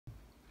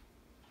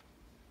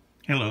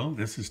Hello,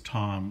 this is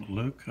Tom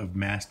Luque of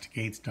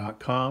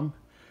mastigates.com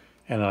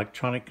and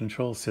Electronic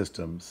Control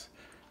Systems.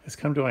 It's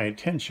come to my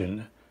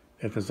attention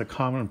that there's a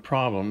common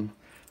problem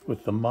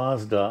with the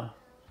Mazda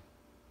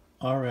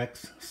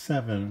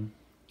RX7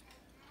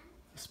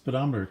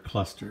 speedometer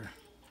cluster,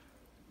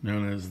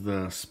 known as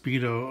the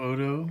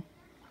Speedometer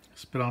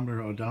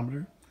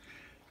Odometer,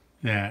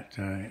 that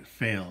it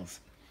fails.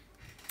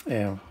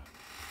 And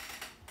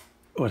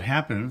what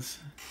happens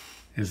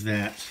is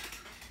that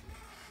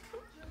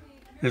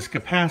this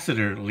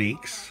capacitor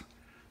leaks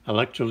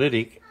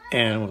electrolytic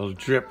and will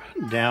drip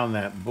down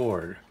that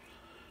board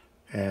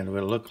and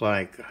will look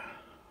like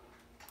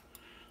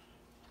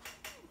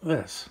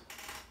this.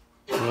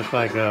 It'll look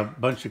like a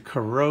bunch of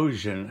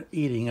corrosion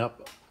eating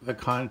up the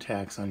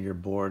contacts on your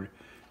board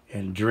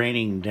and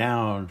draining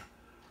down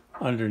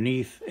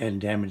underneath and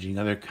damaging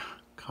other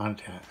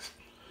contacts.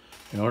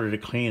 In order to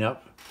clean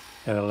up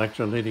that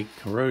electrolytic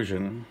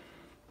corrosion,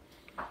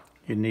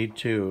 you need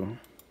to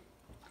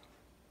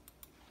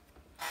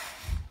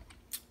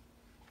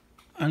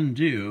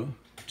undo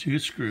 2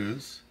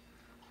 screws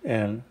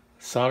and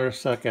solder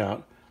suck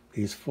out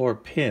these 4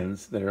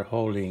 pins that are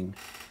holding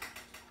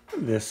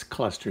this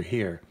cluster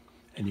here,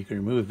 and you can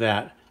remove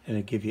that and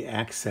it'll give you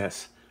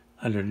access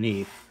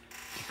underneath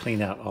to clean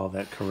out all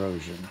that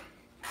corrosion.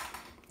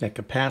 That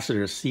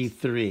capacitor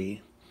C3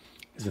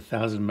 is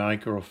 1000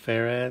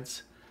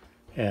 microfarads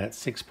at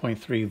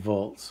 6.3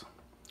 volts.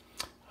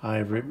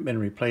 I've been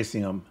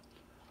replacing them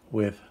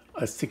with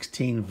a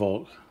 16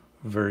 volt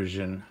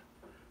version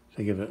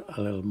to give it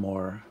a little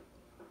more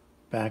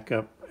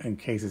backup in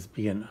case it's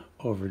being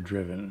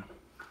overdriven.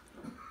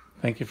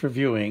 Thank you for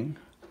viewing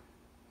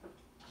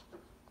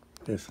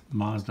this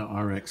Mazda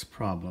RX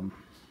problem.